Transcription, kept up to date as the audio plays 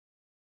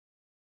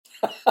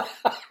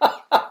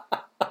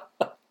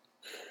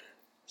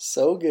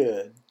So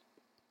good.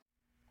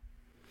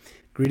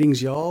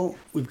 Greetings, y'all.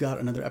 We've got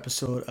another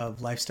episode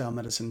of Lifestyle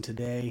Medicine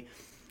today.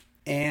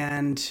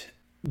 And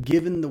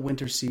given the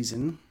winter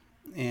season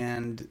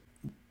and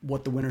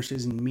what the winter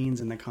season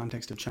means in the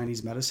context of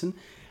Chinese medicine,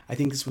 I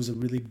think this was a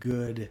really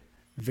good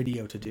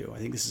video to do. I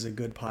think this is a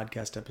good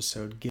podcast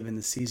episode given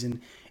the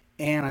season.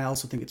 And I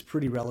also think it's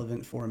pretty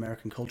relevant for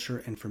American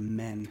culture and for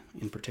men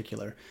in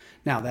particular.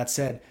 Now, that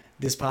said,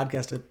 this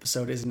podcast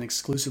episode isn't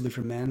exclusively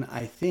for men.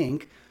 I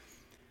think,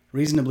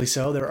 reasonably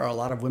so, there are a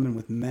lot of women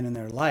with men in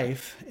their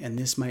life, and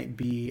this might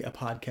be a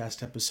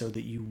podcast episode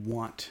that you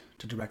want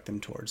to direct them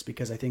towards,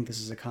 because I think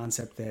this is a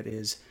concept that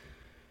is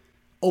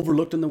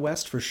overlooked in the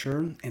West for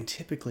sure, and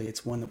typically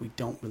it's one that we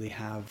don't really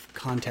have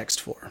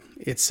context for.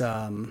 It's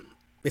a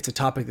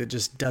topic that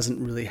just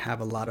doesn't really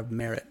have a lot of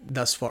merit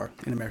thus far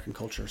in American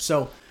culture.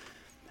 So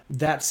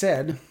that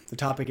said, the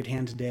topic at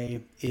hand today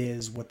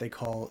is what they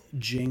call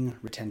Jing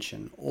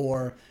retention,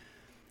 or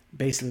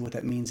basically what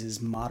that means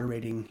is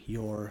moderating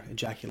your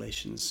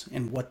ejaculations,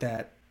 and what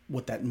that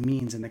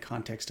means in the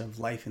context of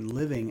life and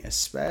living,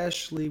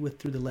 especially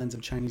through the lens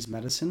of Chinese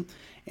medicine,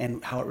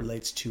 and how it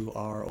relates to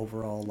our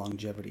overall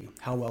longevity,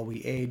 how well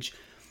we age,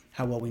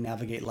 how well we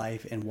navigate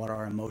life, and what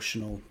our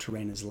emotional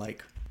terrain is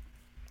like.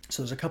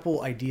 So there's a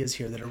couple ideas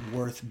here that are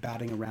worth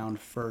batting around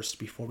first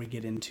before we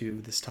get into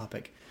this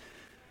topic.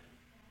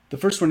 The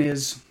first one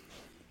is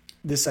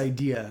this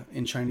idea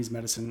in Chinese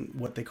medicine,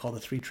 what they call the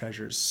three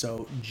treasures.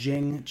 So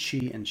Jing,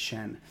 Qi, and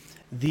Shen.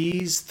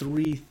 These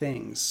three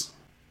things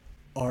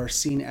are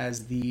seen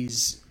as the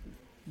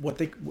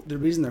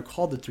reason they're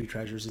called the three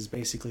treasures is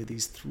basically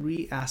these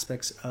three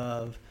aspects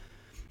of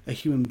a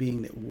human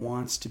being that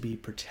wants to be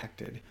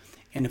protected.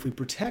 And if we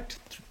protect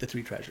the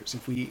three treasures,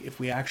 if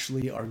we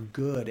actually are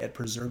good at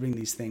preserving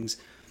these things,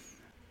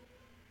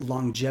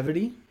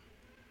 longevity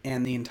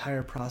and the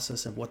entire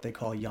process of what they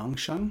call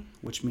yangshan,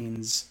 which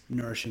means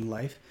nourishing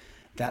life,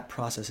 that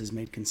process is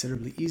made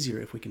considerably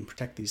easier if we can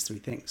protect these three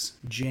things: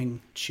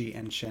 Jing, Qi,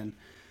 and Shen.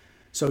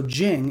 So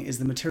Jing is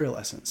the material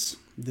essence.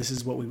 This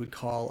is what we would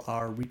call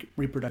our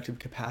reproductive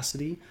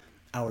capacity,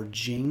 our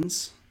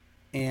genes,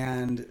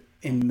 and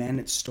in men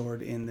it's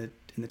stored in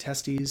the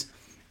testes,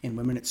 in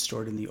women it's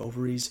stored in the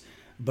ovaries,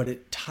 but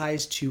it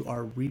ties to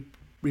our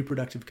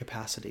reproductive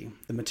capacity,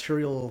 the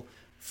material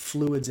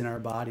fluids in our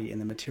body and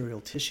the material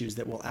tissues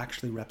that will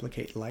actually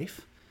replicate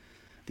life,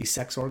 the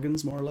sex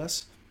organs more or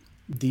less.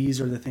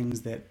 These are the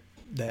things that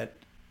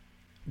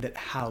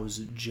house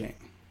Jing.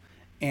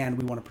 And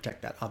we want to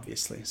protect that,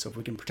 obviously. So if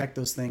we can protect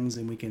those things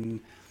and we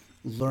can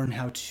learn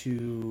how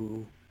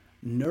to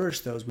nourish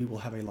those, we will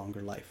have a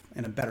longer life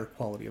and a better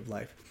quality of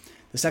life.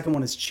 The second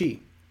one is Qi,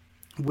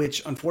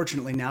 which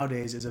unfortunately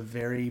nowadays is a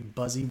very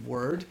buzzy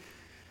word,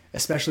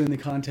 especially in the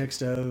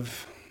context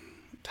of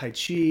Tai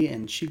Chi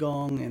and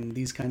Qigong and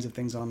these kinds of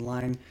things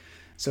online.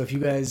 So if you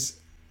guys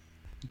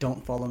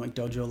don't follow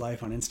McDojo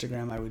Life on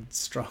Instagram, I would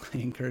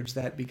strongly encourage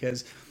that,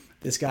 because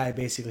this guy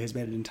basically has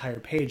made an entire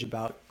page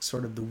about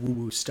sort of the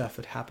woo-woo stuff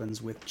that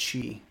happens with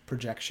Qi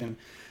projection.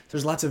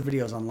 There's lots of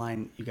videos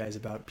online, you guys,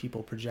 about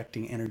people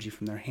projecting energy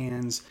from their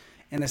hands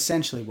and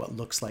essentially what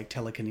looks like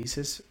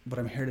telekinesis. But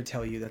I'm here to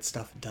tell you that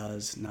stuff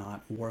does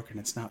not work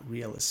and it's not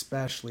real,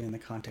 especially in the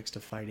context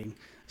of fighting.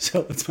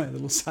 So that's my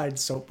little side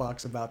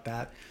soapbox about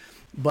that.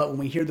 But when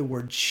we hear the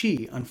word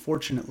Qi,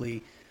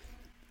 unfortunately,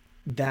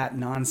 that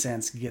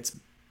nonsense gets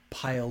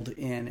piled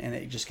in and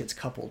it just gets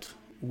coupled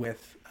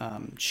with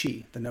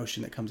Qi, the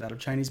notion that comes out of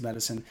Chinese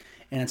medicine.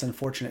 And it's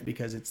unfortunate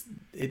because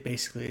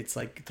it's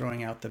like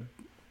throwing out the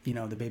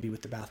baby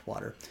with the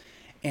bathwater.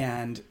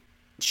 And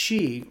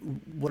Qi,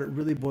 what it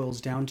really boils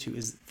down to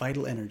is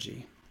vital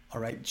energy. All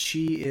right,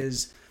 Qi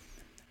is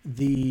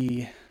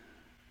the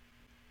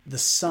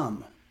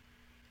sum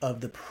of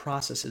the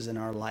processes in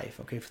our life.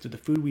 Okay, through the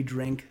food we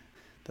drink,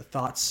 the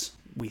thoughts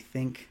we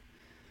think,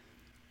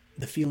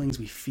 the feelings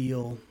we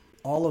feel,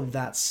 all of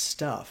that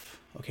stuff,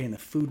 okay, and the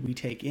food we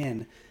take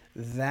in,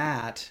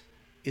 that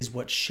is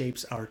what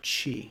shapes our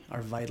Qi,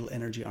 our vital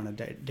energy on a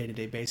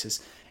day-to-day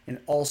basis, and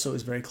also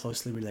is very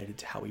closely related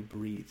to how we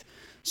breathe.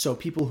 So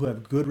people who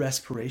have good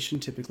respiration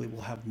typically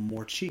will have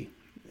more Qi.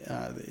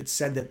 It's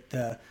said that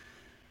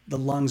the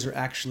lungs are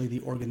actually the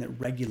organ that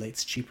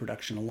regulates Qi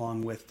production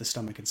along with the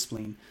stomach and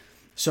spleen.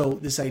 So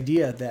this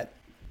idea that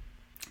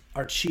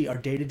our Qi, our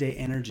day-to-day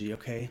energy,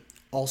 okay,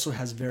 also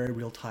has very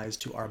real ties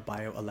to our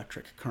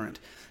bioelectric current.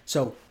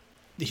 So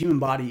the human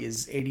body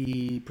is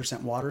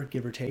 80% water,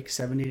 give or take,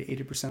 70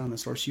 to 80% on the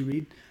source you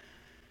read.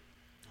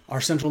 Our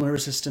central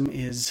nervous system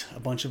is a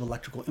bunch of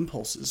electrical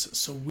impulses.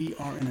 So we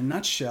are, in a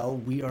nutshell,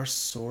 we are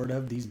sort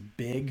of these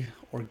big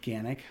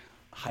organic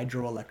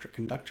hydroelectric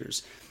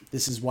conductors.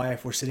 This is why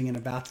if we're sitting in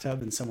a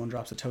bathtub and someone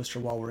drops a toaster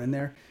while we're in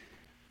there,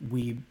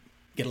 we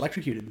get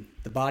electrocuted.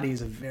 The body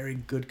is a very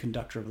good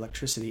conductor of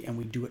electricity, and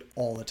we do it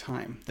all the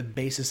time. The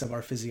basis of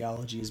our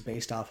physiology is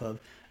based off of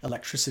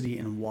electricity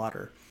and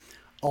water.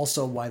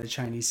 Also, why the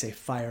Chinese say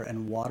fire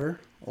and water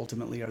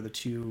ultimately are the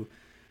two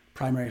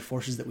primary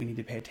forces that we need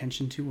to pay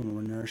attention to when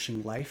we're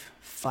nourishing life.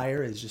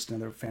 Fire is just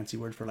another fancy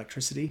word for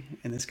electricity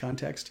in this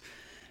context.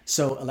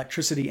 So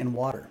electricity and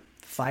water,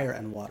 fire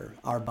and water,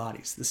 our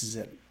bodies, this is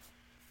it.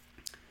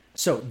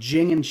 So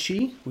Jing and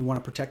Qi, we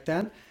want to protect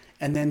that.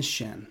 And then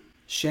Shen.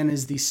 Shen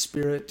is the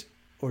spirit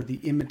or the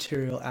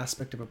immaterial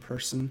aspect of a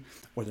person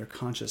or their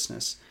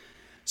consciousness.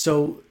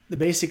 So the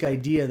basic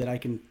idea that I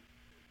can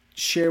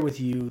share with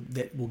you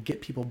that will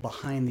get people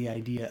behind the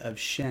idea of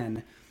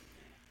Shen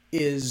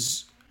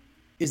is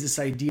this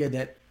idea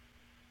that,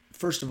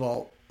 first of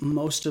all, a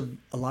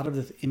lot of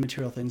the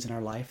immaterial things in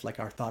our life, like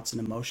our thoughts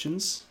and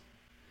emotions,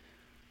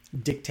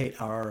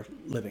 dictate our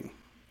living.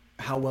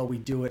 How well we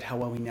do it, how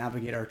well we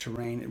navigate our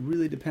terrain, it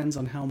really depends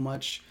on how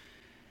much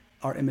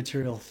our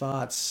immaterial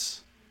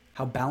thoughts,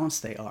 how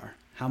balanced they are,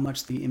 how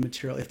much if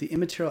the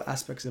immaterial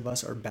aspects of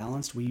us are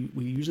balanced, we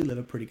usually live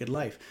a pretty good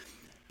life.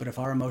 But if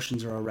our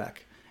emotions are a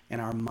wreck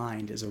and our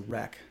mind is a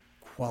wreck,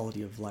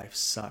 quality of life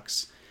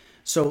sucks.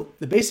 So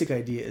the basic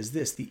idea is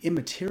this: the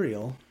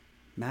immaterial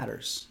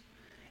matters.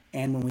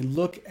 And when we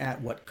look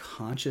at what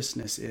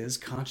consciousness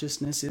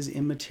is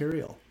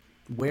immaterial.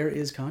 Where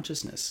is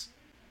consciousness?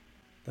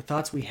 The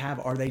thoughts we have,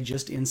 are they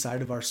just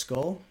inside of our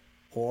skull,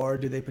 or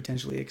do they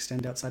potentially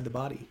extend outside the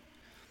body?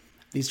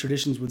 These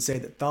traditions would say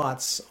that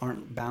thoughts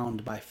aren't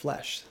bound by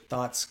flesh.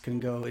 Thoughts can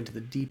go into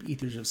the deep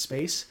ethers of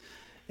space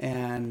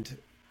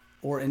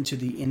or into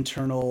the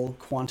internal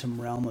quantum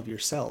realm of your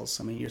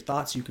cells. I mean, your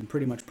thoughts you can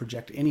pretty much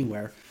project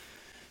anywhere.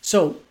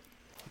 So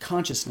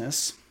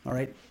consciousness, all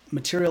right,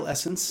 material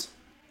essence,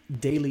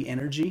 daily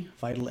energy,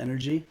 vital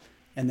energy,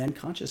 and then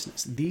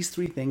consciousness. These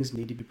three things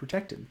need to be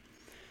protected.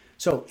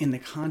 So in the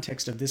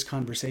context of this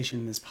conversation,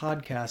 in this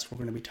podcast, we're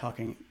going to be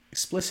talking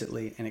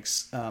explicitly and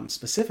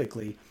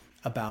specifically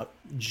about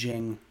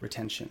Jing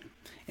retention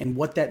and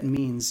what that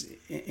means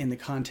in the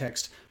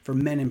context for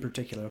men in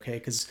particular, okay?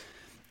 Because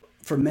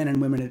for men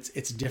and women,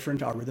 it's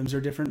different. Our rhythms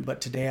are different. But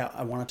today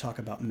I want to talk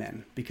about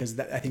men because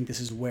I think this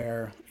is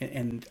where,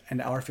 and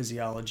our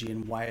physiology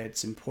and why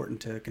it's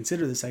important to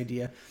consider this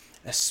idea,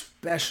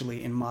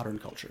 especially in modern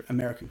culture,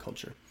 American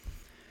culture.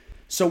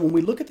 So when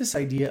we look at this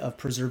idea of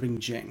preserving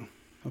Jing,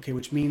 okay,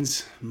 which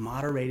means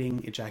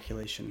moderating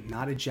ejaculation,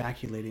 not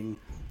ejaculating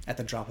at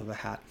the drop of a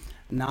hat,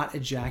 not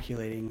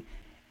ejaculating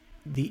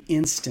the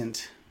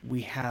instant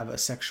we have a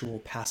sexual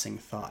passing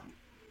thought.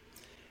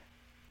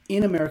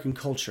 In American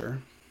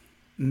culture,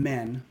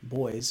 men,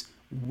 boys,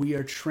 we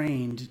are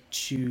trained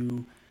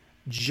to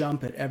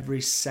jump at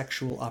every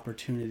sexual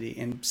opportunity.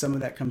 And some of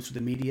that comes through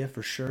the media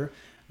for sure.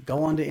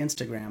 Go onto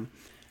Instagram,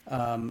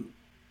 and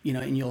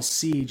you'll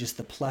see just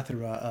the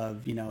plethora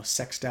of,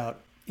 sexed out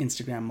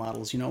Instagram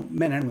models,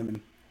 men and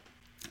women.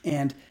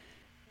 And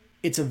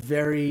it's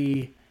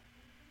the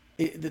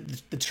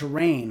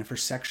terrain for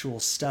sexual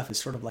stuff is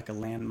sort of like a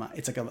landmine.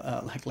 It's like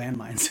like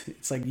landmines.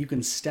 It's like you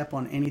can step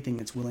on anything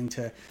that's willing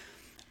to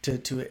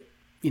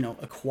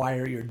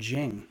acquire your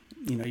Jing,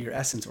 your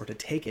essence, or to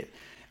take it.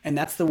 And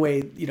that's the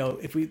way,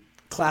 if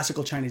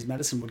classical Chinese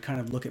medicine would kind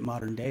of look at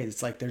modern days.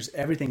 It's like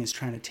everything is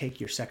trying to take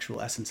your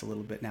sexual essence a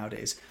little bit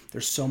nowadays.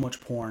 There's so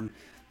much porn.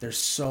 There's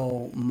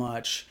so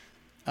much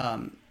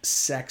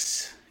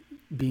sex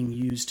being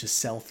used to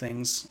sell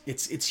things.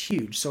 It's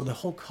huge. So the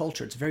whole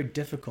culture, it's very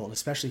difficult,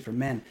 especially for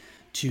men,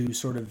 to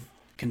sort of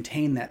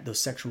contain those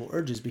sexual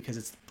urges because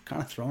it's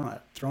kind of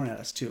thrown at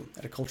us too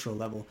at a cultural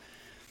level.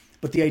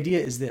 But the idea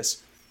is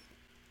this.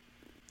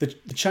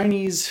 The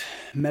Chinese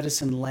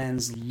medicine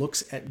lens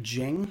looks at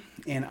Jing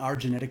and our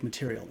genetic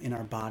material in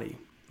our body.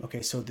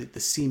 Okay, so the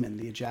semen,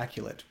 the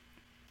ejaculate,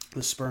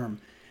 the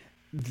sperm,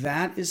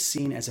 that is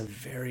seen as a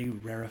very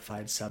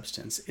rarefied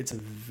substance. It's a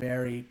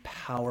very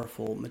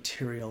powerful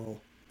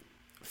material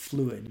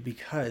fluid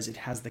because it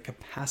has the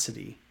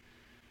capacity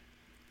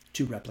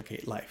to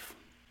replicate life.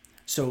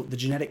 So the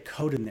genetic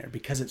code in there,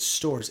 because it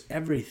stores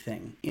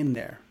everything in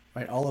there,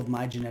 right? All of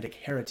my genetic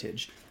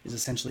heritage is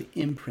essentially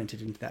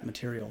imprinted into that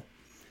material.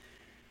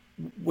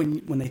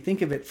 When they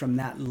think of it from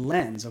that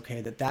lens, okay,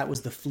 that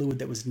was the fluid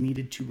that was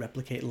needed to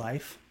replicate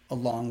life,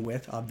 along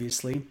with,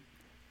 obviously,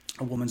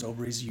 a woman's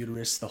ovaries,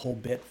 uterus, the whole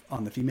bit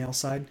on the female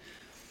side.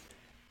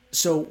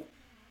 So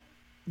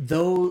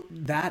though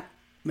that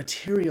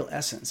material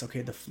essence,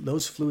 okay,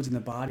 those fluids in the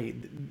body,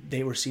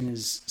 they were seen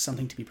as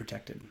something to be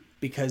protected.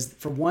 Because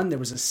for one, there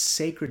was a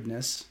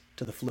sacredness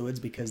to the fluids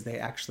because they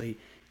actually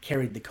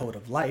carried the code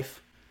of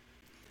life.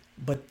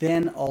 But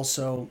then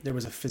also there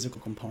was a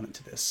physical component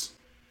to this.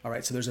 All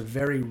right, so there's a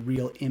very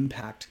real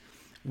impact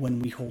when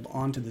we hold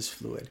on to this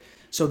fluid.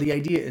 So the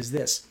idea is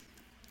this: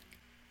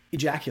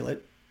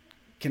 ejaculate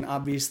can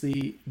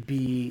obviously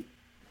be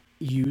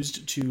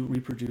used to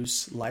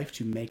reproduce life,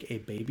 to make a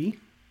baby.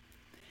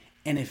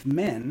 And if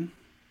men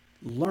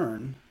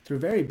learn through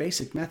very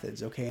basic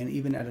methods, okay, and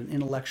even at an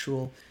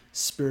intellectual,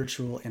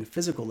 spiritual, and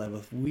physical level,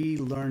 if we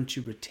learn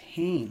to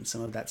retain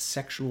some of that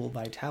sexual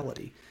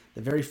vitality,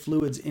 the very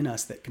fluids in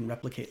us that can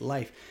replicate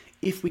life,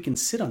 if we can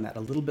sit on that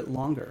a little bit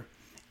longer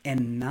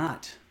and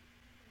not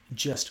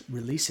just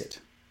release it,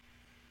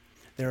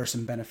 there are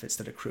some benefits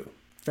that accrue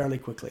fairly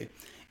quickly.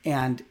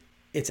 And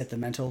it's at the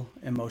mental,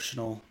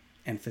 emotional,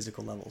 and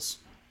physical levels,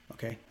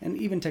 okay? And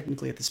even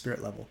technically at the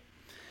spirit level.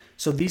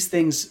 So these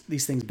things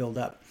build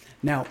up.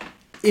 Now,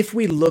 if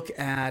we look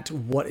at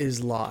what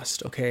is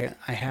lost, okay,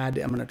 I'm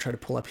going to try to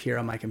pull up here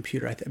on my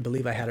computer. I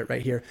believe I had it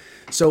right here.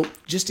 So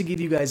just to give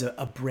you guys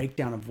a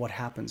breakdown of what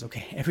happens,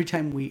 okay, every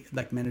time we,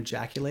 like men,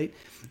 ejaculate,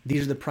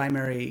 these are the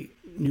primary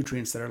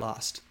nutrients that are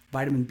lost.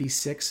 Vitamin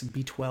B6,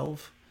 B12,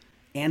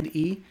 and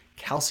E,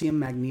 calcium,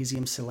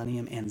 magnesium,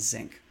 selenium, and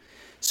zinc.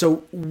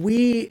 So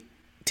we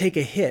take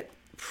a hit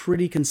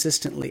pretty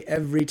consistently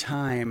every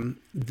time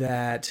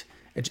that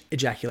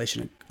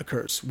ejaculation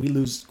occurs. We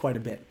lose quite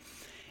a bit.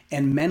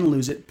 And men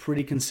lose it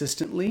pretty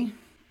consistently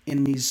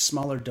in these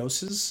smaller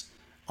doses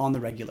on the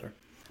regular.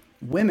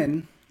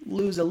 Women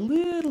lose a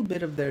little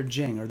bit of their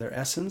jing or their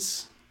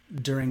essence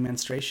during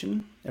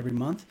menstruation every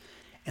month,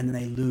 and then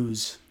they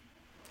lose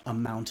a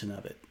mountain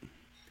of it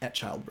at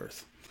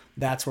childbirth.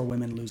 That's where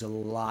women lose a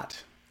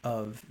lot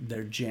of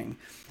their jing.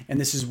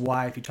 And this is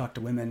why if you talk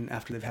to women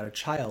after they've had a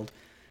child,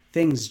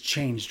 things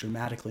change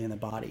dramatically in the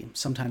body.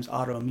 Sometimes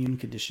autoimmune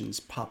conditions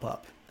pop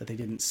up that they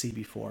didn't see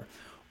before,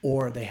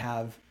 or they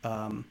have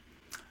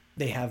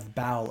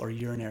bowel or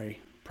urinary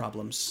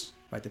problems,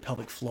 right? The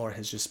pelvic floor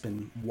has just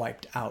been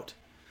wiped out.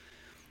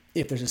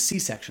 If there's a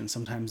C-section,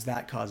 sometimes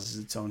that causes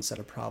its own set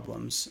of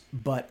problems,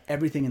 but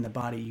everything in the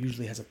body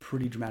usually has a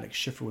pretty dramatic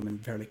shift for women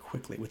fairly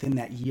quickly. Within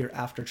that year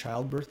after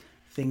childbirth,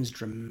 things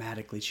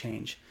dramatically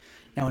change.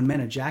 Now, when men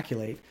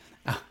ejaculate,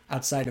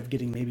 outside of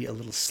getting maybe a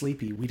little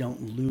sleepy, we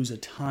don't lose a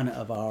ton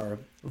of our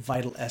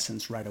vital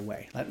essence right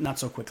away, not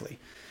so quickly.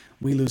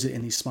 We lose it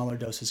in these smaller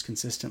doses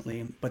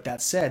consistently. But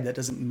that said, that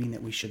doesn't mean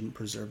that we shouldn't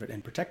preserve it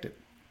and protect it.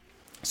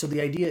 So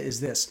the idea is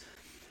this.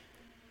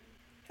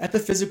 At the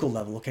physical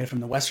level, okay,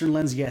 from the Western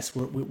lens, yes,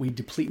 we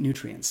deplete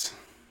nutrients.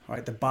 All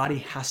right, the body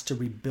has to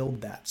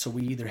rebuild that. So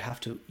we either have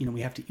to,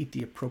 we have to eat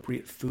the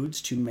appropriate foods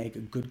to make a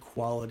good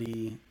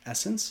quality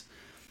essence.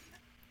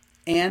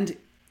 And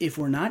if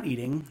we're not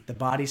eating, the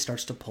body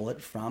starts to pull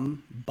it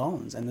from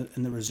bones and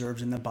the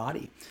reserves in the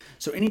body.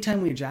 So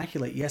anytime we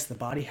ejaculate, yes, the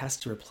body has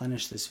to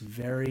replenish this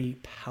very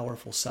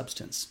powerful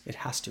substance. It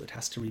has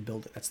to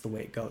rebuild it. That's the way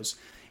it goes.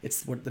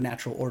 It's the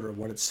natural order of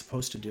what it's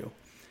supposed to do.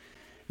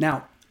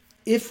 Now,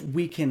 if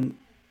we can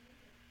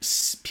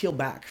peel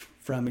back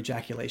from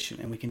ejaculation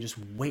and we can just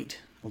wait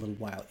a little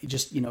while,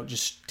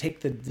 just take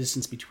the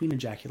distance between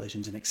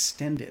ejaculations and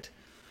extend it.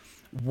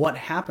 What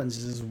happens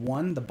is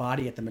one, the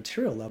body at the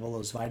material level,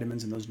 those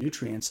vitamins and those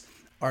nutrients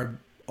are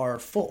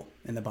full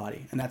in the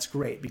body. And that's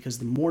great because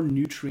the more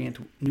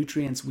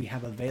nutrients we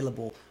have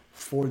available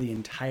for the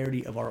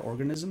entirety of our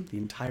organism, the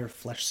entire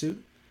flesh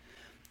suit,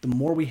 the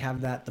more we have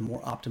that, the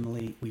more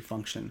optimally we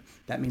function.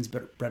 That means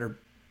better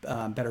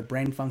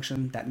brain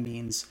function. That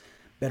means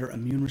better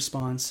immune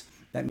response.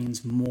 That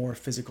means more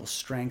physical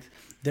strength.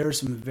 There are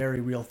some very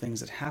real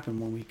things that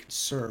happen when we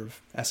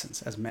conserve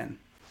essence as men.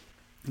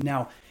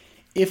 Now,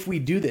 if we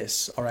do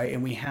this, all right,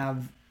 and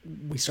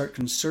we start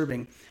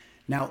conserving,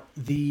 now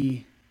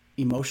the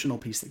emotional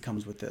piece that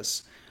comes with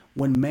this,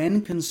 when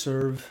men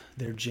conserve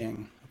their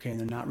jing, okay, and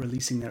they're not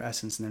releasing their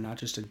essence and they're not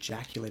just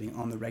ejaculating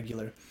on the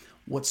regular,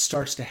 what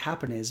starts to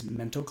happen is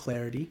mental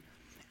clarity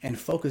and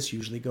focus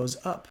usually goes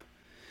up.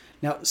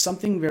 Now,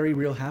 something very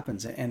real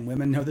happens, and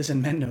women know this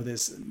and men know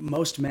this.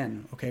 Most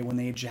men, okay, when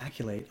they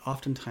ejaculate,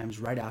 oftentimes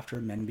right after,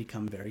 men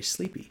become very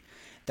sleepy.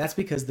 That's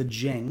because the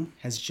jing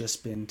has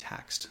just been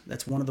taxed.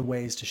 That's one of the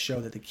ways to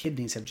show that the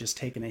kidneys have just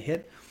taken a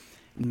hit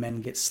and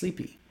men get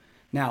sleepy.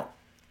 Now,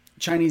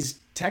 Chinese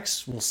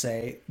texts will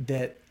say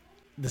that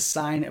the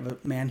sign of a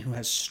man who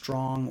has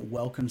strong,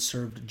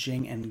 well-conserved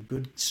jing and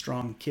good,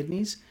 strong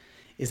kidneys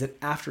is that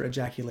after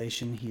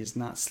ejaculation, he is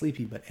not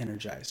sleepy but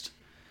energized.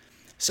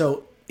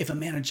 So if a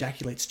man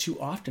ejaculates too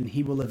often,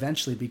 he will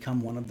eventually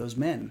become one of those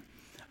men.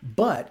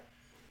 But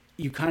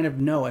you kind of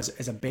know as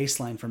a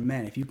baseline for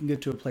men, if you can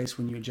get to a place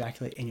when you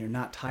ejaculate and you're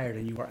not tired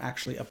and you are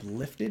actually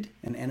uplifted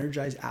and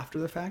energized after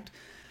the fact,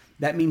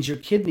 that means your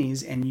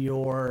kidneys and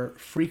your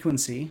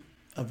frequency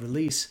of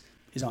release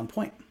is on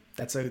point.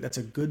 That's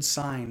a good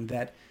sign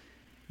that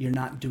you're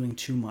not doing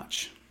too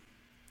much.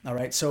 All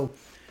right. So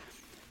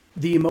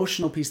the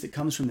emotional piece that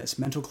comes from this,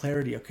 mental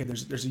clarity, okay,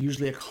 there's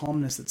usually a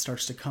calmness that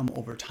starts to come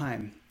over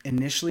time.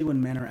 Initially,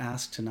 when men are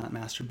asked to not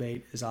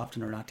masturbate as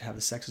often or not to have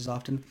the sex as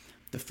often,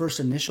 the first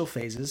initial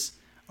phases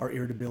are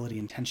irritability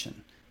and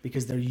tension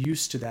because they're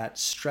used to that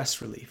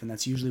stress relief. And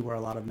that's usually where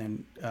a lot of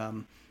men,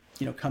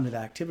 come to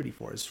that activity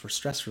is for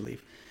stress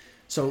relief.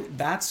 So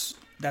that's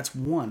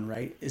one,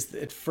 right? Is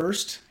at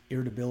first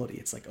irritability.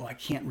 It's like, oh, I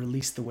can't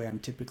release the way I'm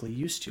typically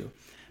used to.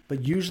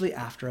 But usually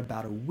after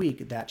about a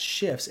week, that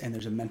shifts and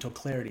there's a mental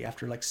clarity.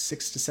 After like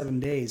 6 to 7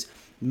 days,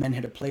 men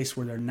hit a place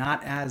where they're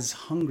not as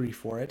hungry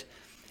for it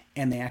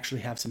and they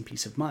actually have some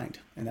peace of mind.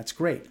 And that's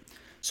great.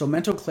 So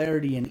mental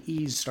clarity and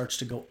ease starts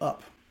to go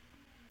up.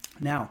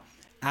 Now,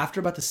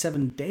 after about the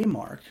 7-day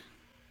mark,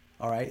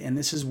 all right, and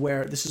this is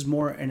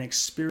more an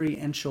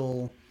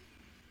experiential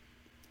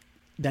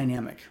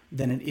dynamic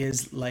than it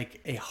is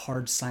like a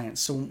hard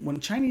science. So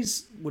when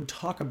Chinese would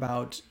talk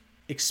about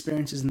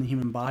experiences in the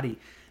human body,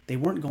 they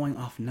weren't going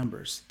off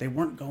numbers. They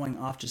weren't going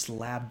off just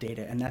lab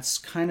data. And that's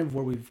kind of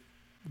where we've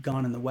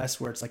gone in the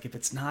West, where it's like if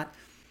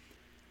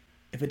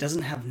it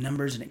doesn't have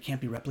numbers and it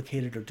can't be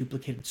replicated or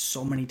duplicated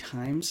so many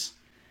times,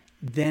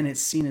 then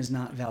it's seen as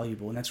not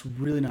valuable. And that's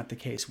really not the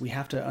case. We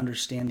have to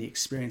understand the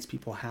experience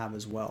people have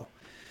as well.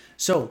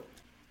 So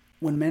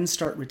when men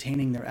start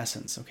retaining their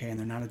essence, okay, and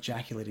they're not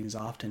ejaculating as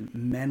often,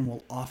 men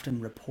will often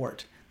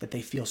report that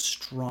they feel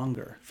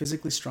stronger,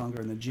 physically stronger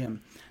in the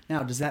gym.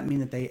 Now, does that mean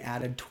that they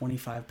added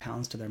 25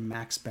 pounds to their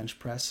max bench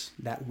press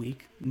that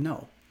week?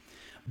 No.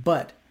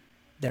 But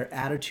their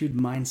attitude,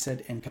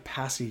 mindset, and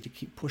capacity to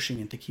keep pushing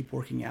and to keep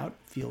working out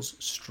feels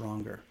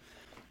stronger.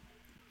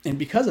 And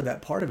because of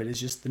that, part of it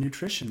is just the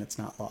nutrition that's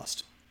not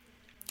lost.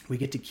 We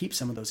get to keep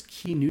some of those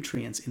key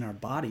nutrients in our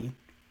body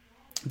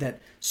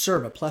that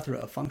serve a plethora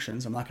of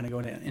functions. I'm not going to go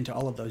into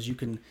all of those. You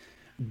can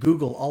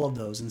Google all of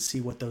those and see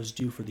what those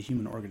do for the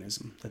human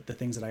organism, the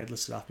things that I had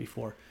listed off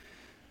before.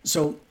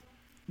 So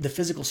the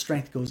physical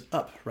strength goes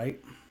up, right?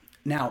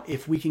 Now,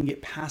 if we can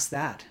get past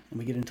that and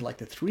we get into like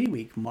the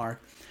 3-week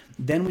mark,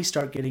 then we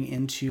start getting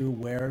into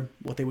where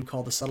what they would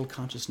call the subtle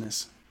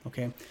consciousness,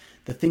 okay?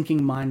 The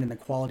thinking mind and the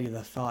quality of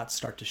the thoughts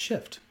start to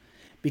shift.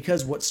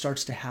 Because what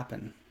starts to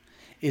happen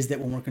is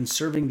that when we're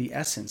conserving the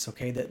essence,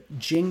 okay, that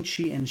Jing,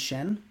 Qi, and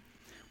Shen,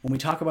 when we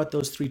talk about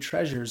those 3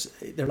 treasures,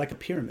 they're like a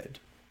pyramid,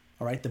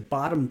 all right? The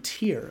bottom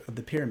tier of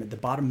the pyramid, the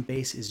bottom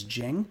base is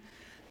Jing.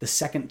 The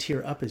second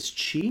tier up is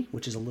Qi,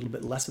 which is a little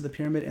bit less of the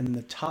pyramid. And then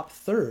the top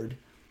third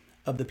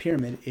of the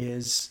pyramid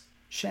is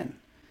Shen.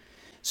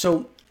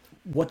 So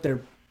what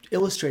they're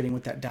illustrating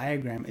with that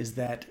diagram is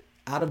that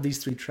out of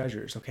these 3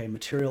 treasures, okay,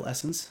 material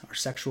essence, our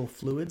sexual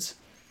fluids,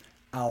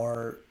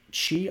 our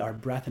Qi, our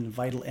breath and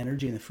vital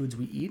energy and the foods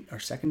we eat are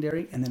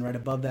secondary. And then right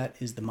above that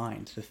is the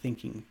mind, the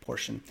thinking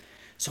portion.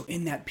 So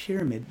in that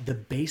pyramid, the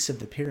base of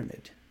the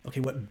pyramid, okay,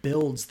 what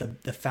builds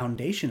the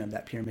foundation of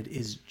that pyramid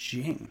is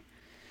Jing.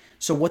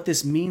 So what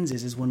this means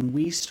is when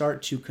we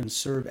start to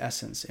conserve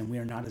essence and we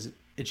are not as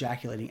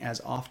ejaculating as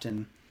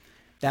often,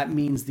 that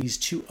means these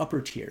 2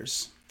 upper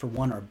tiers, for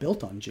one, are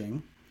built on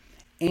Jing,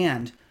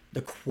 and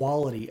the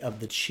quality of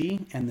the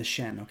Qi and the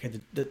Shen,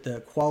 okay,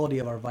 the quality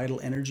of our vital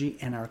energy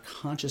and our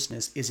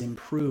consciousness is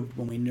improved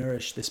when we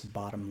nourish this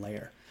bottom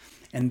layer.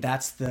 And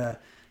that's the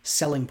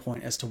selling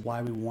point as to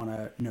why we want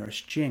to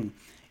nourish Jing.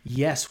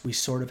 Yes, we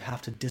sort of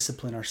have to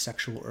discipline our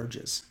sexual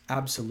urges.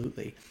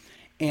 Absolutely.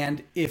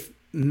 And if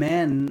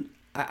men,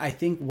 I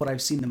think what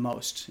I've seen the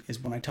most is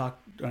when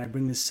I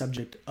bring this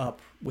subject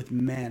up with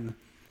men,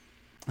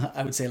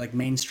 I would say like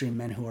mainstream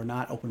men who are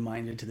not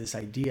open-minded to this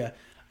idea,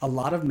 a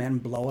lot of men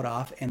blow it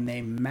off and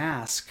they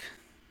mask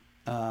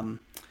the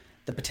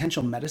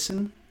potential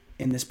medicine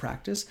in this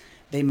practice.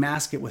 They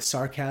mask it with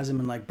sarcasm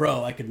and like,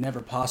 bro, I could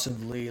never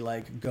possibly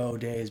like go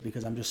days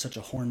because I'm just such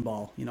a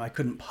hornball. You know, I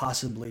couldn't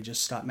possibly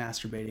just stop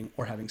masturbating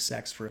or having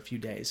sex for a few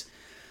days.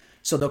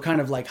 So they'll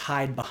kind of like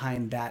hide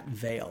behind that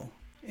veil.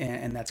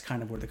 And that's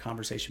kind of where the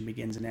conversation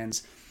begins and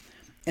ends.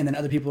 And then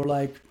other people are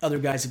like, other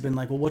guys have been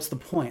like, well, what's the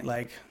point?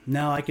 Like,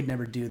 no, I could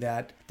never do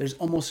that. There's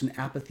almost an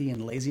apathy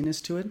and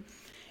laziness to it.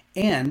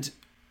 And,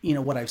 you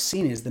know, what I've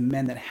seen is the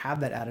men that have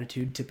that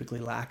attitude typically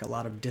lack a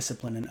lot of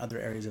discipline in other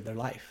areas of their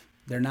life.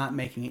 They're not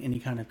making any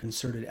kind of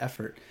concerted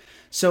effort.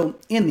 So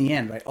in the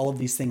end, right, all of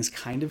these things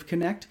kind of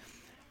connect.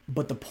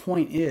 But the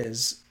point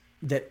is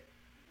that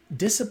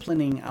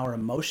disciplining our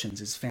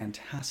emotions is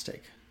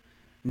fantastic.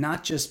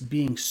 Not just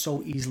being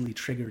so easily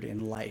triggered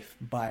in life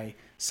by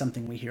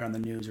something we hear on the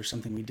news or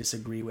something we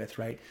disagree with,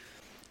 right?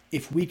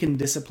 If we can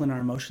discipline our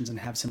emotions and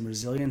have some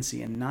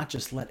resiliency and not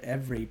just let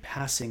every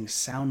passing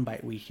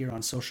soundbite we hear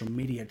on social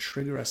media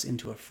trigger us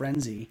into a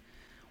frenzy,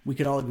 we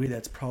could all agree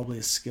that's probably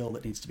a skill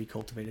that needs to be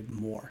cultivated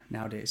more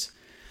nowadays.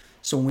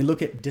 So when we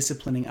look at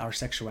disciplining our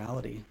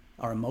sexuality,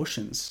 our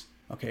emotions,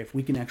 okay, if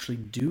we can actually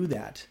do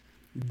that,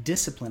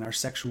 discipline our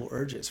sexual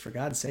urges, for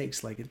God's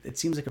sakes, like it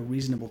seems like a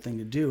reasonable thing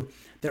to do,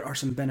 there are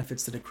some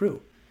benefits that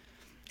accrue.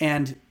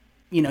 And,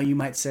 you know, you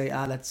might say,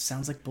 that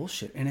sounds like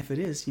bullshit. And if it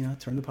is, you know,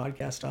 turn the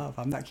podcast off.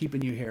 I'm not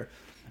keeping you here.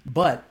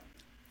 But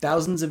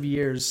thousands of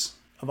years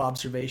of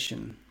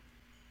observation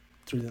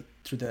through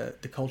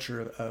the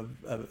culture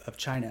of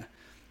China,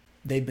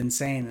 they've been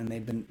saying, and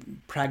they've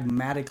been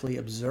pragmatically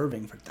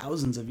observing for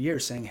thousands of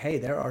years, saying, hey,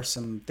 there are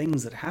some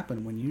things that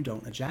happen when you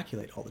don't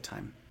ejaculate all the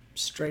time.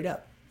 Straight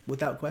up,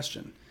 without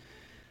question.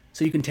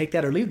 So you can take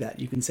that or leave that.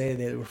 You can say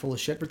they were full of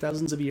shit for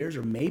thousands of years,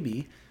 or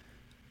maybe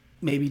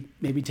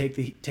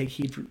take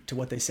heed to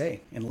what they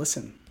say and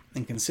listen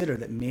and consider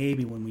that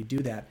maybe when we do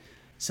that,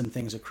 some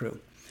things accrue.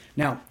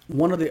 Now,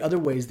 one of the other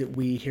ways that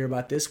we hear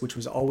about this, which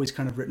was always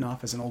kind of written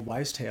off as an old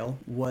wives' tale,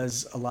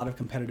 was a lot of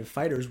competitive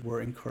fighters were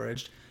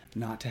encouraged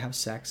not to have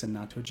sex and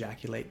not to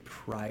ejaculate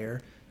prior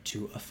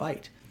to a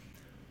fight.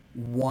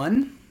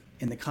 One,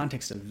 in the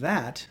context of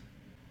that,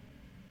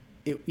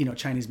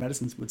 Chinese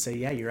medicine would say,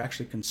 yeah, you're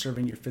actually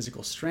conserving your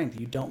physical strength.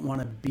 You don't want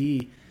to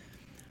be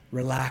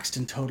relaxed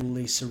and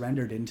totally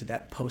surrendered into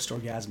that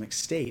post-orgasmic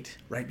state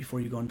right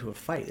before you go into a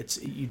fight.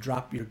 You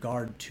drop your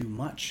guard too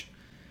much.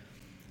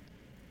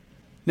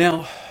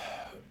 Now,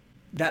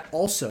 that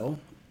also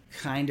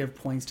kind of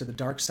points to the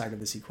dark side of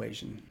this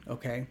equation,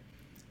 okay?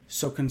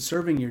 So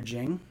conserving your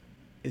jing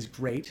is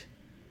great,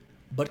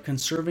 but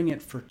conserving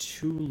it for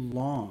too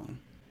long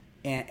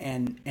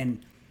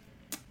and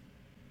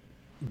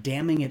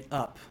damming it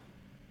up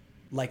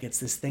like it's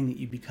this thing that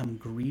you become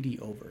greedy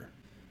over,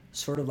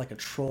 sort of like a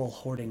troll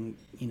hoarding,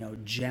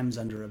 gems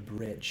under a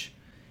bridge.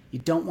 You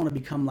don't want to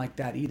become like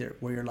that either,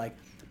 where you're like,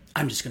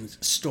 I'm just going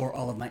to store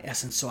all of my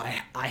essence so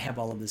I have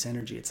all of this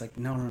energy. It's like,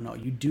 no.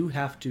 You do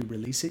have to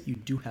release it. You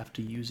do have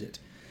to use it.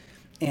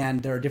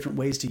 And there are different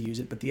ways to use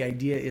it, but the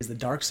idea is the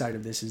dark side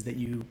of this is that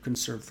you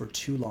conserve for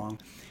too long.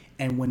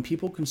 And when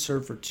people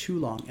conserve for too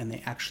long and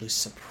they actually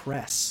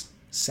suppress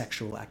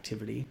sexual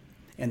activity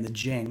and the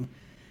jing,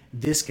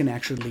 this can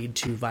actually lead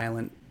to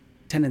violent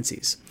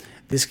tendencies.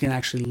 This can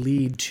actually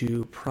lead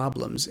to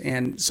problems.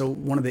 And so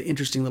one of the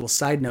interesting little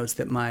side notes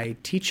that my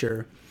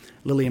teacher,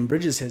 Lillian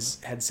Bridges,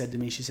 had said to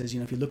me, she says,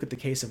 if you look at the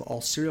case of all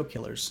serial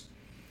killers,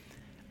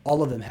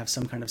 all of them have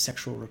some kind of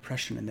sexual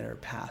repression in their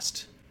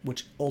past,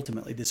 which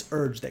ultimately this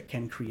urge that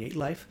can create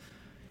life,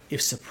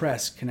 if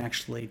suppressed, can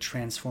actually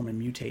transform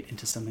and mutate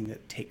into something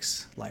that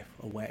takes life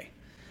away.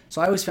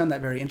 So I always found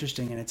that very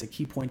interesting, and it's a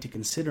key point to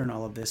consider in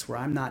all of this, where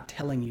I'm not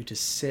telling you to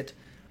sit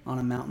on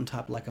a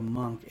mountaintop like a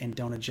monk and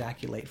don't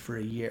ejaculate for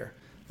a year.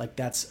 Like,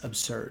 that's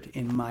absurd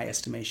in my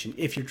estimation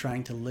if you're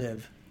trying to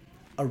live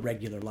a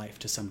regular life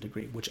to some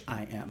degree, which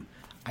I am.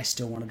 I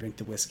still want to drink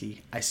the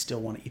whiskey. I still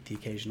want to eat the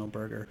occasional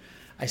burger.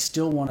 I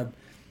still want to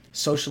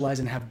socialize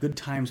and have good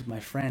times with my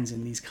friends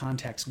in these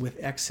contexts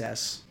with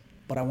excess,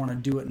 but I want to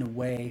do it in a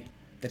way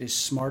that is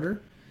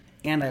smarter,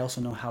 and I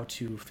also know how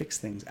to fix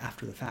things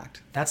after the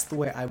fact. That's the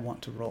way I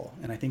want to roll,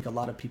 and I think a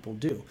lot of people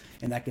do,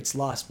 and that gets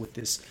lost with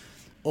this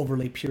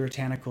overly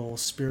puritanical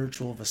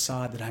spiritual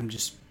facade that I'm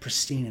just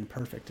pristine and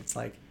perfect. It's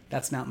like,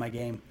 that's not my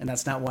game, and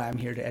that's not why I'm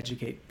here to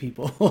educate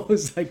people.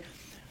 It's like,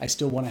 I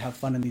still want to have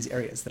fun in these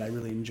areas that I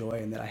really enjoy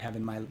and that I have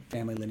in my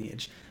family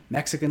lineage.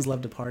 Mexicans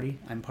love to party.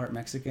 I'm part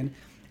Mexican,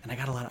 and I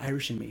got a lot of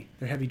Irish in me.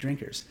 They're heavy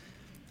drinkers.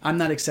 I'm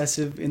not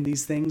excessive in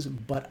these things,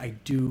 but I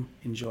do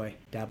enjoy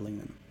dabbling in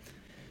them.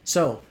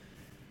 So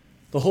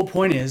the whole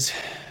point is,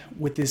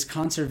 with this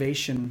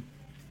conservation,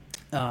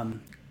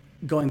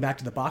 going back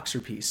to the boxer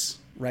piece,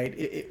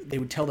 right? They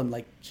would tell them,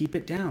 like, keep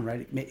it down,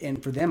 right?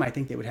 And for them, I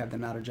think they would have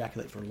them out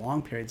ejaculate for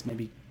long periods,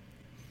 maybe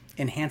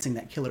enhancing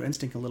that killer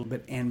instinct a little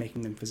bit and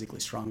making them physically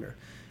stronger.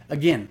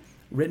 Again,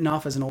 written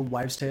off as an old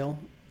wives' tale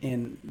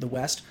in the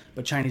West,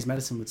 but Chinese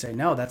medicine would say,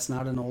 no, that's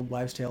not an old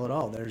wives' tale at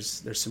all.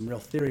 There's some real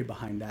theory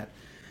behind that.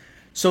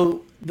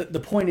 So the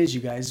point is,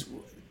 you guys,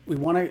 we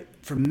want to,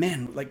 for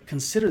men, like,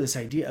 consider this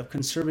idea of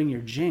conserving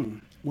your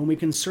jing when we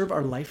conserve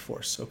our life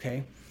force,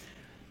 okay?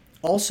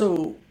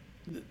 Also,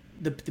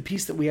 the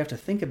piece that we have to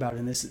think about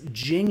in this,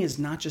 jing is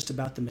not just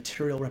about the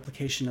material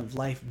replication of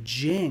life.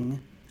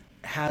 Jing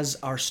has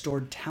our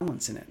stored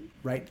talents in it,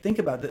 right? Think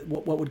about that.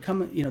 What would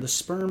come, the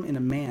sperm in a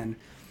man.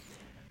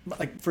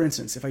 Like, for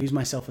instance, if I use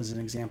myself as an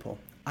example,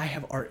 I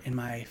have art in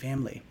my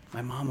family.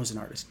 My mom was an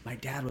artist. My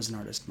dad was an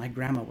artist. My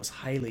grandma was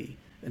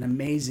an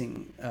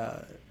amazing,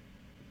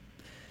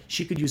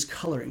 she could use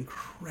color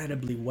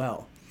incredibly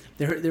well.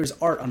 There's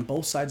art on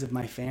both sides of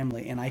my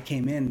family, and I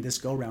came in this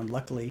go-round,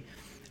 luckily,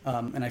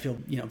 and I feel,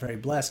 very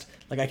blessed.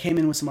 Like, I came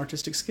in with some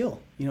artistic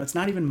skill. It's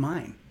not even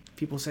mine.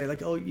 People say,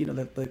 like, oh,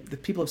 the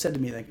people have said to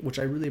me, like, which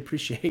I really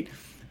appreciate,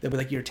 they'll be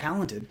like, you're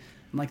talented.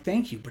 I'm like,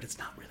 thank you, but it's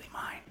not really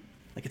mine.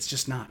 Like,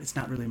 it's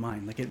not really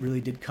mine. Like, it really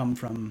did come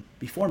from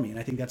before me. And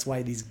I think that's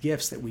why these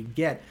gifts that we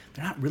get,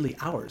 they're not really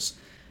ours.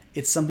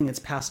 It's something that's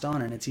passed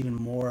on, and it's even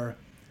more,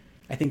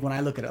 I think when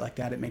I look at it like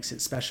that, it makes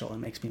it special and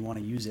makes me want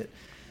to use it.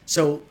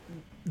 So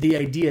the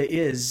idea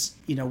is,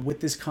 with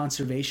this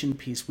conservation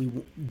piece, we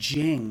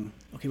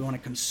want to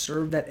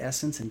conserve that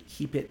essence and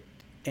keep it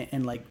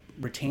and like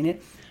retain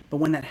it. But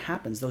when that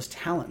happens, those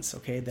talents,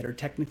 okay, that are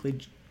technically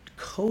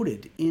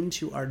coded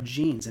into our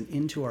genes and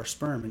into our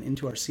sperm and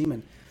into our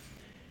semen,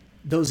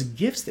 those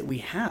gifts that we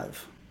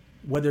have,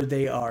 whether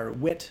they are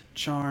wit,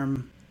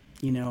 charm,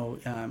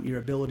 your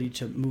ability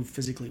to move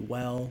physically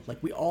well, like,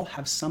 we all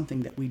have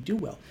something that we do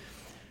well.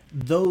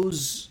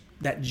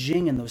 That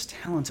jing and those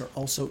talents are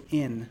also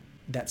in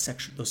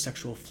those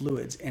sexual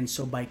fluids. And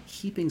so by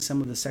keeping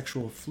some of the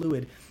sexual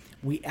fluid,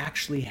 we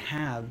actually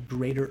have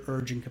greater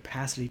urge and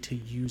capacity to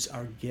use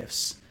our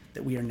gifts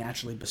that we are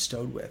naturally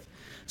bestowed with.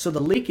 So the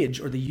leakage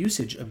or the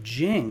usage of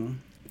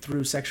jing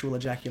through sexual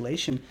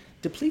ejaculation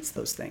depletes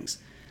those things.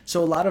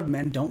 So a lot of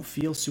men don't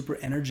feel super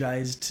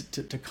energized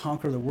to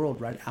conquer the world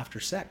right after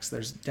sex.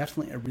 There's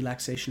definitely a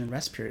relaxation and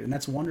rest period, and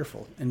that's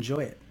wonderful. Enjoy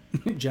it,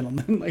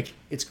 gentlemen. Like,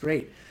 it's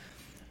great.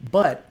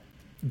 But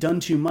done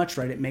too much,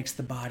 right, it makes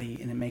the body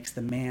and it makes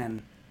the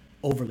man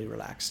overly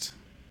relaxed.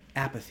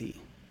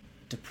 Apathy,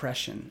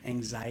 depression,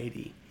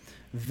 anxiety.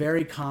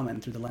 Very common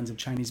through the lens of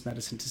Chinese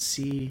medicine to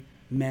see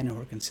men who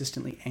are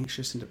consistently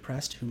anxious and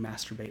depressed who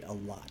masturbate a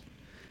lot,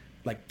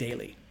 like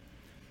daily,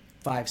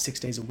 5-6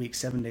 days a week,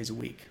 7 days a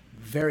week.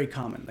 Very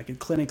common. Like,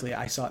 clinically,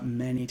 I saw it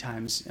many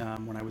times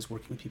when I was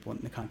working with people in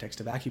the context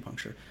of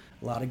acupuncture.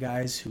 A lot of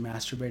guys who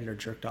masturbated or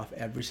jerked off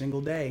every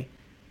single day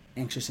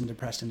anxious and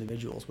depressed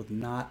individuals with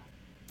not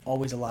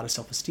always a lot of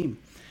self-esteem.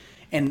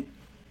 And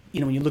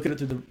when you look at it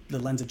through the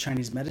lens of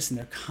Chinese medicine,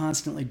 they're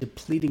constantly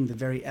depleting the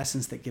very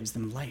essence that gives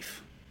them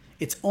life.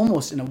 It's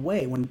almost, in a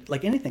way, when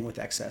like anything with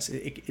excess,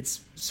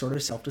 it's sort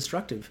of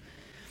self-destructive.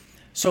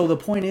 So the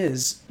point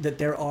is that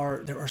there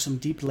are some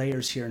deep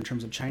layers here in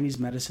terms of Chinese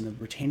medicine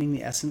of retaining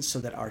the essence so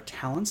that our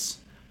talents,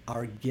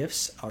 our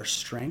gifts, our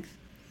strength,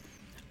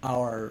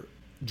 our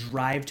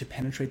drive to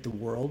penetrate the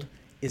world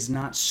is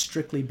not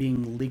strictly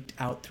being leaked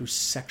out through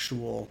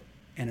sexual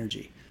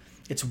energy.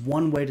 It's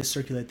one way to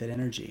circulate that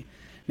energy.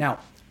 Now,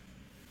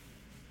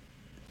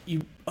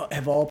 you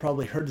have all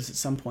probably heard this at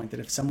some point, that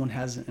if someone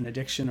has an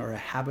addiction or a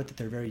habit that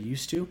they're very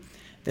used to,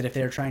 that if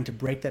they're trying to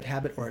break that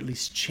habit or at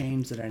least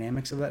change the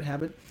dynamics of that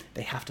habit,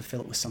 they have to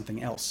fill it with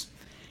something else.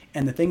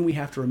 And the thing we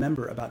have to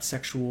remember about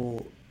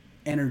sexual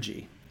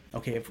energy,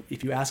 okay,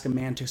 if you ask a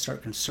man to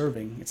start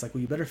conserving, it's like,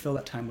 well, you better fill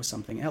that time with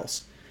something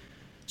else.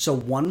 So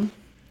one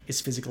is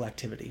physical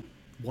activity,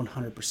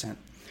 100%.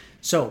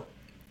 So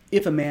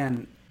if a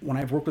man, when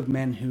I've worked with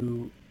men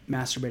who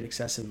masturbate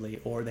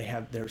excessively, or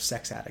they're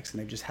sex addicts and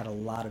they've just had a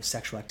lot of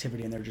sexual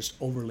activity and they're just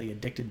overly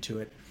addicted to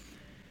it,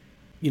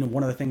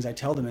 one of the things I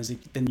tell them is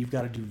then you've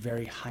got to do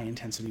very high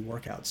intensity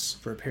workouts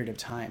for a period of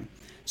time.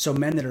 So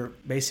men that are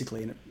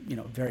basically,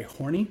 very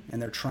horny and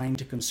they're trying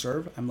to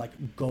conserve, I'm like,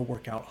 go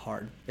work out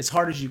hard, as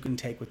hard as you can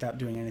take without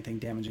doing anything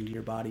damaging to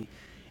your body,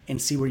 and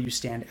see where you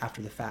stand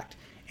after the fact.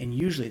 And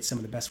usually it's some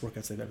of the best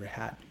workouts they've ever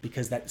had,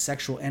 because that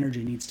sexual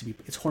energy needs to be,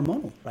 it's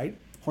hormonal, right?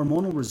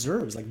 Hormonal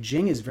reserves, like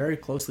Jing is very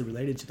closely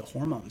related to the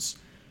hormones,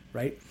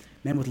 right?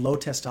 Men with low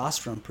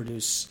testosterone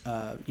produce,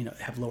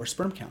 have lower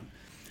sperm count.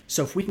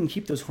 So if we can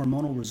keep those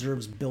hormonal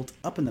reserves built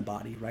up in the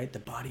body, right, the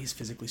body is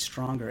physically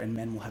stronger and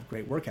men will have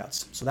great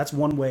workouts. So that's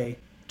one way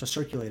to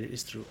circulate it,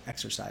 is through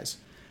exercise.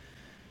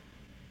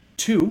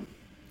 2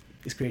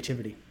 is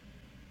creativity.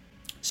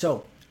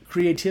 So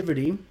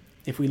creativity,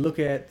 if we look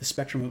at the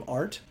spectrum of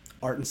art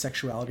and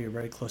sexuality are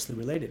very closely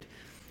related.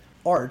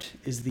 Art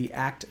is the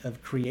act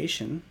of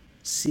creation,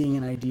 seeing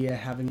an idea,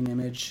 having an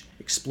image,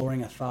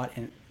 exploring a thought,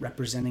 and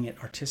representing it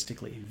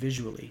artistically,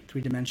 visually,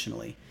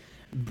 three-dimensionally,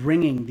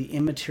 bringing the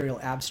immaterial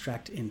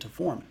abstract into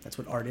form. That's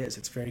what art is.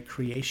 It's very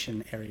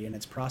creation area in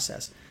its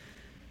process.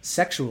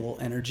 Sexual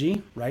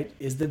energy, right,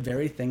 is the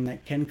very thing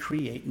that can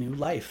create new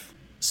life.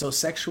 So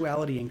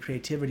sexuality and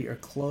creativity are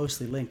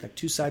closely linked, like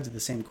two sides of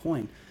the same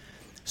coin.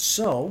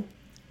 So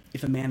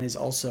if a man is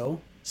also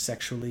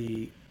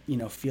sexually,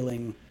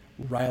 feeling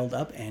riled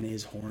up and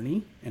is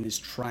horny and is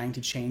trying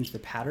to change the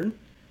pattern,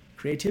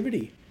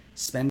 creativity.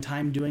 Spend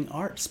time doing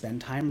art,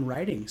 spend time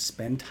writing,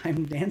 spend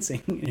time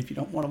dancing. And if you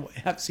don't want to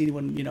have see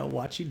anyone,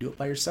 watch you, do it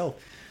by yourself.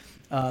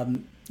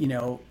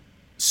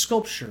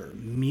 Sculpture,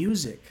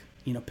 music,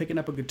 picking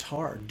up a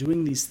guitar,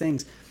 doing these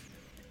things.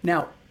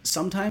 Now,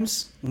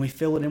 sometimes when we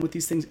fill it in with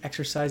these things,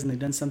 exercise, and they've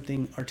done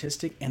something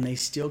artistic and they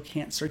still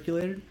can't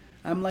circulate it,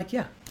 I'm like,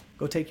 yeah,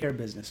 go take care of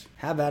business.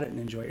 Have at it and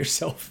enjoy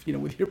yourself,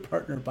 with your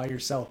partner, by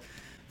yourself.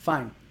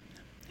 Fine.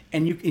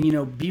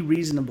 And be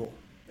reasonable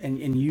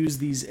and use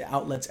these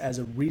outlets as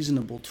a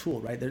reasonable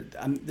tool, right?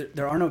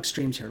 There are no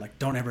extremes here, like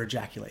don't ever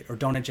ejaculate or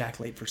don't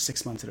ejaculate for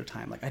 6 months at a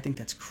time. Like, I think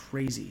that's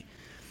crazy.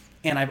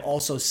 And I've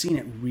also seen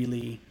it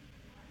really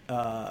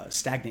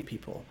stagnate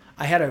people.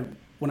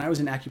 When I was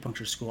in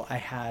acupuncture school, I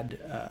had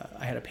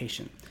a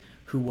patient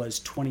who was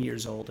 20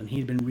 years old, and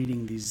he'd been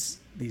reading these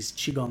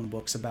Qigong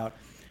books about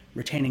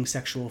retaining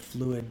sexual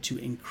fluid to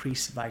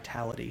increase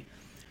vitality.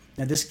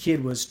 Now, this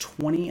kid was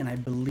 20, and I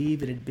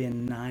believe it had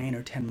been 9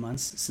 or 10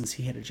 months since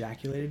he had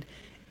ejaculated,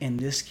 and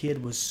this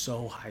kid was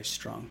so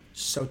high-strung,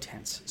 so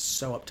tense,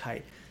 so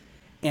uptight.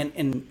 And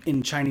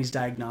in Chinese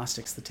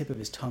diagnostics, the tip of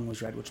his tongue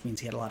was red, which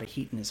means he had a lot of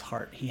heat in his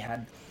heart. He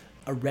had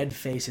a red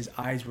face, his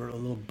eyes were a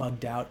little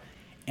bugged out,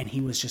 and he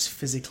was just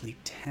physically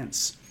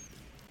tense.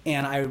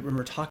 And I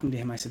remember talking to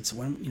him, I said, so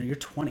when you're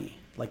 20,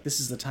 like this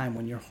is the time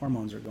when your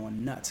hormones are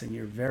going nuts and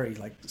you're very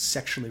like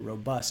sexually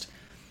robust.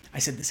 I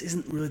said, this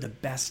isn't really the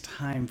best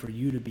time for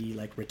you to be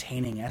like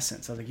retaining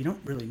essence. I was like, you don't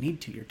really need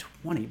to. You're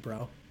 20,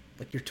 bro.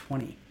 Like, you're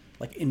 20.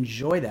 Like,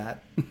 enjoy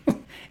that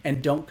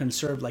and don't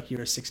conserve like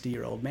you're a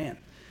 60-year-old man.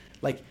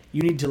 Like,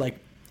 you need to, like,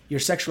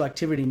 your sexual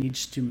activity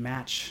needs to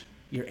match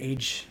your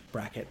age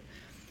bracket.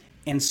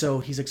 And so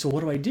he's like, so what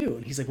do I do?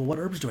 And he's like, well, what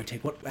herbs do I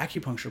take? What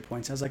acupuncture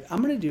points? I was like,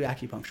 I'm going to do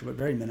acupuncture, but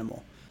very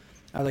minimal.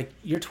 I was like,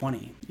 you're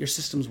 20. Your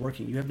system's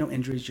working. You have no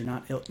injuries. You're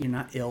not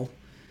ill.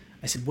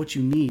 I said, what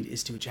you need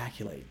is to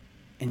ejaculate.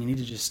 And you need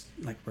to just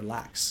like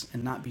relax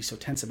and not be so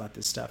tense about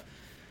this stuff.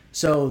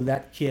 So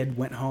that kid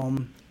went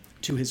home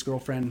to his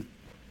girlfriend,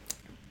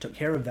 took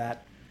care of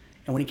that.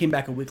 And when he came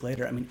back a week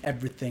later, I mean,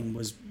 everything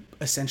was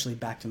essentially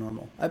back to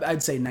normal.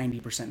 I'd say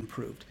 90%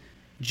 improved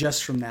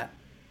just from that.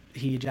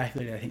 He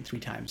ejaculated, I think, 3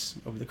 times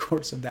over the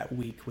course of that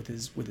week with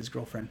his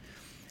girlfriend.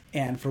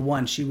 And for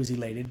one, she was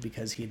elated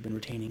because he had been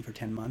retaining for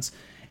 10 months.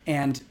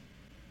 And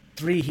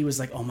 3, he was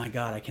like, oh my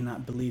God, I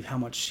cannot believe how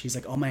much, he's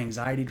like, all my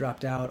anxiety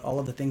dropped out. All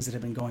of the things that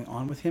have been going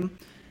on with him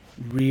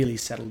really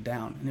settled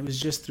down. And it was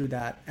just through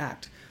that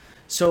act.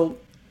 So,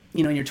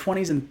 in your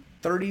 20s and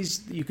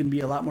 30s, you can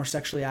be a lot more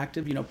sexually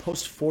active.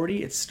 Post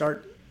 40, it's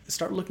start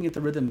looking at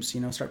the rhythms.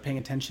 Start paying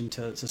attention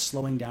to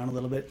slowing down a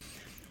little bit.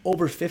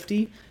 Over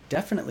 50,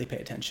 definitely pay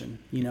attention.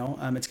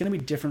 It's going to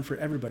be different for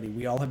everybody.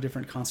 We all have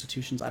different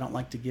constitutions. I don't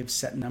like to give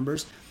set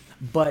numbers,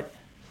 but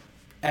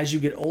as you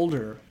get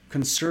older,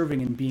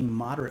 conserving and being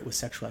moderate with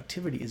sexual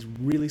activity is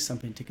really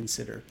something to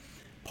consider.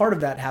 Part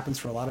of that happens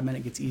for a lot of men.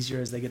 It gets easier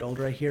as they get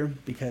older, I hear,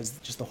 because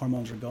just the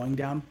hormones are going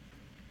down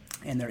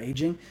and they're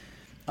aging.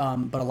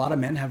 But a lot of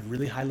men have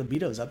really high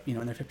libidos up,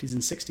 in their 50s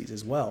and 60s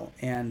as well.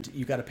 And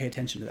you got to pay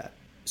attention to that.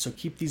 So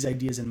keep these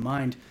ideas in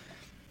mind.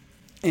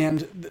 And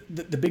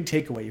the big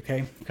takeaway,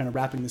 okay, kind of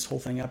wrapping this whole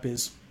thing up,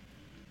 is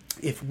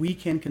if we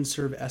can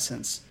conserve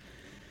essence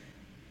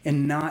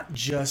and not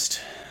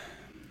just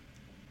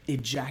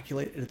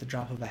ejaculate it at the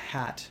drop of a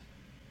hat,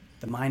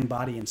 the mind,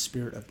 body, and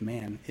spirit of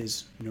man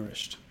is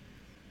nourished.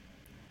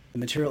 The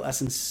material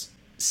essence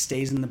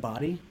stays in the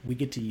body. We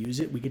get to use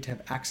it. We get to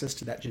have access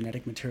to that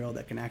genetic material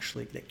that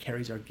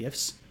carries our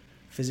gifts,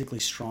 physically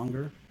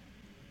stronger,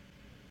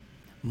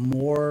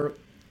 more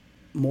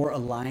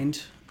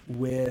aligned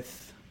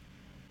with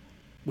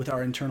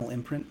our internal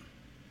imprint,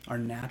 our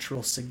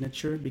natural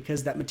signature,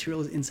 because that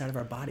material is inside of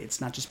our body.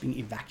 It's not just being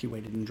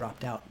evacuated and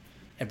dropped out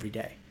every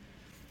day.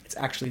 It's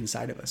actually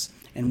inside of us.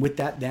 And with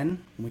that,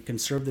 then, when we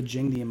conserve the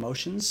jing, the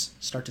emotions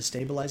start to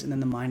stabilize, and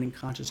then the mind and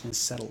consciousness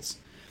settles.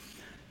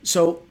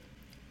 So,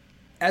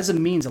 as a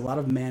means, a lot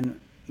of men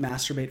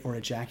masturbate or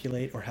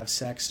ejaculate or have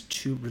sex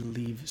to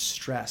relieve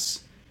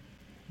stress.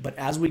 But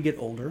as we get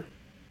older,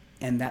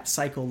 and that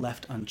cycle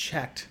left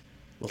unchecked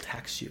will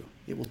tax you.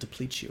 It will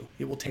deplete you.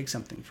 It will take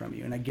something from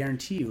you. And I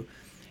guarantee you,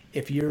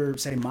 if you're,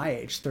 say, my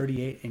age,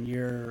 38, and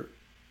you're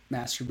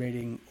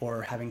masturbating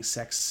or having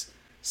sex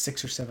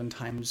 6 or 7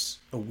 times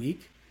a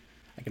week,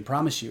 I can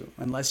promise you,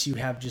 unless you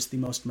have just the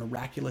most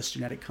miraculous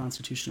genetic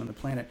constitution on the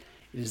planet,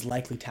 it is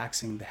likely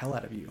taxing the hell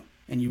out of you.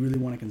 And you really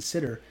want to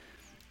consider,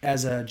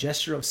 as a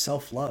gesture of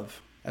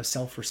self-love, of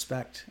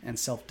self-respect and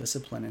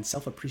self-discipline and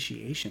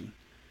self-appreciation,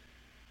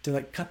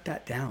 to cut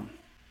that down,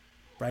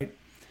 right?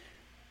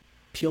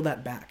 Peel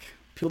that back.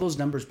 Peel those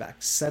numbers back.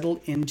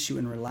 Settle into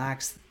and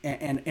relax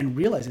and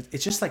realize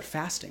it's just like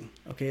fasting,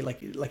 okay?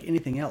 Like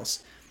anything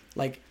else.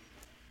 Like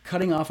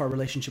cutting off our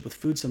relationship with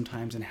food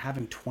sometimes and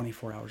having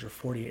 24 hours or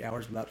 48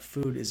 hours without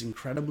food is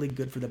incredibly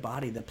good for the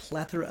body. The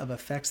plethora of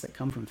effects that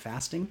come from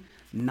fasting,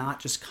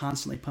 not just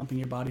constantly pumping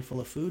your body full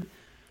of food,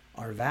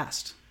 are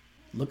vast.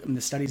 Look,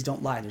 the studies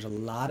don't lie. There's a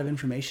lot of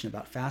information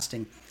about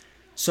fasting.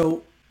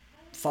 So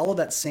follow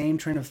that same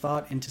train of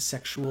thought into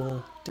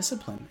sexual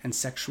discipline and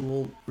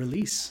sexual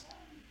release.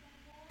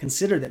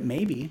 Consider that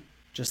maybe,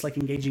 just like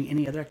engaging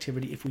any other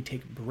activity, if we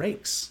take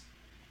breaks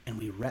and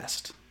we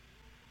rest,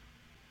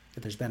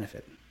 that there's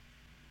benefit.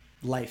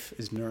 Life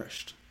is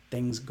nourished.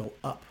 Things go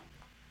up.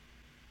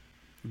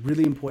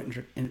 Really important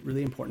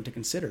to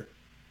consider,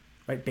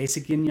 right?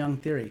 Basic yin-yang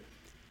theory.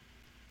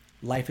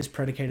 Life is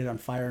predicated on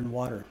fire and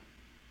water,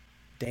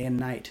 day and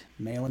night,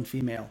 male and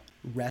female,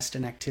 rest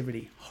and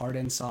activity, hard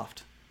and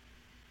soft,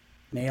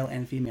 male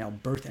and female,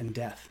 birth and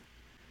death.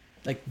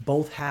 Like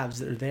both halves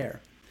that are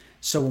there.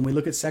 So when we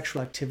look at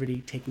sexual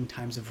activity, taking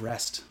times of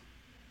rest,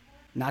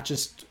 not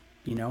just,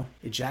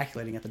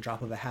 ejaculating at the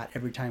drop of a hat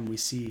every time we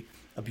see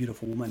a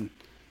beautiful woman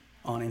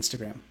on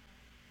Instagram,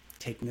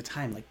 taking the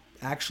time, like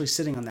actually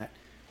sitting on that,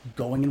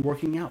 going and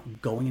working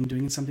out, going and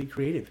doing something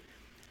creative.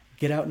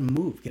 Get out and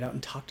move, get out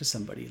and talk to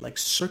somebody, like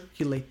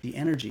circulate the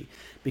energy,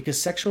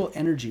 because sexual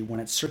energy, when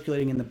it's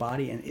circulating in the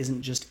body and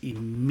isn't just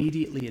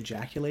immediately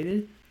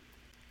ejaculated,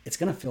 it's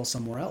going to fill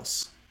somewhere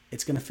else.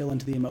 It's going to fill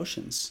into the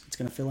emotions. It's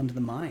going to fill into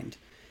the mind.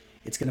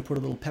 It's going to put a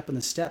little pep in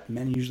the step.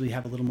 Men usually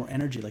have a little more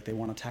energy, like they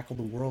want to tackle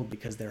the world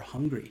because they're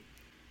hungry.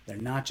 They're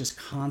not just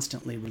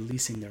constantly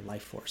releasing their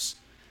life force.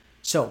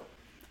 So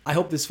I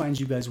hope this finds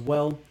you guys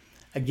well.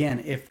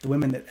 Again, if the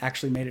women that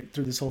actually made it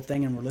through this whole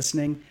thing and were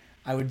listening,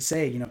 I would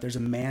say, if there's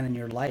a man in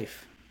your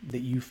life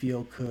that you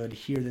feel could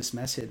hear this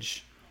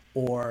message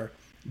or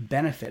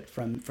benefit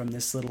from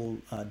this little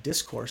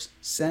discourse,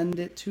 send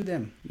it to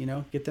them,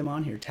 get them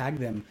on here, tag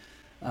them,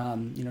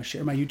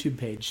 share my YouTube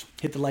page,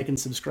 hit the like and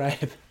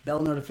subscribe, bell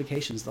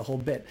notifications, the whole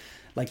bit,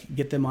 like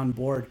get them on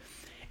board.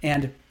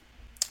 And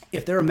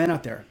if there are men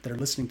out there that are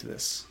listening to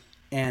this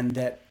and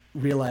that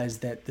realize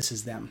that this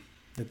is them,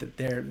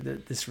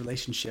 that this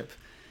relationship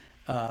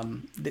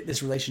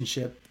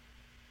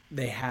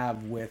they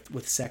have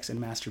with sex and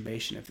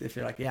masturbation, if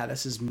they're like, yeah,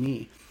 this is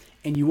me,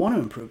 and you want to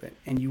improve it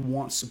and you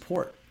want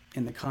support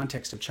in the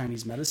context of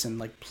Chinese medicine,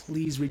 like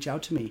please reach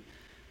out to me.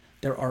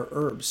 There are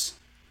herbs,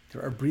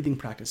 there are breathing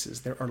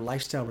practices, there are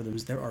lifestyle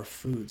rhythms, there are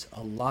foods,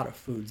 a lot of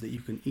foods that you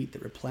can eat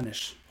that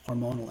replenish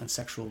hormonal and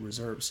sexual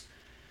reserves.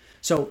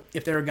 So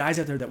if there are guys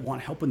out there that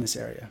want help in this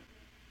area,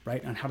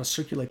 right, on how to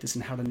circulate this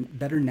and how to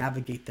better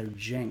navigate their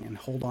jing and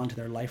hold on to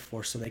their life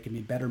force so they can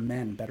be better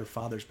men, better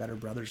fathers, better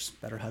brothers,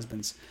 better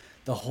husbands,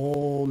 the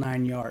whole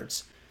 9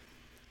 yards,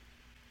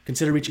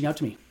 consider reaching out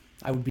to me.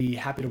 I would be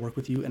happy to work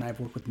with you, and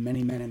I've worked with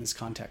many men in this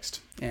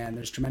context. And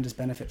there's tremendous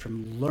benefit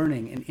from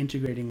learning and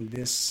integrating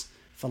this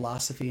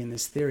philosophy and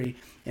this theory,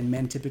 and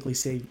men typically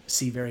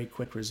see very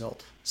quick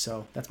result.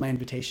 So that's my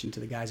invitation to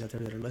the guys out there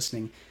that are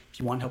listening. If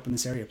you want help in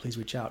this area, please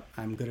reach out.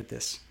 I'm good at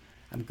this.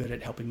 I'm good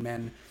at helping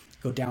men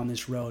go down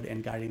this road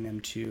and guiding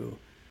them to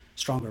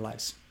stronger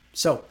lives.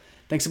 So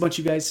thanks a bunch,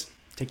 you guys.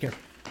 Take care.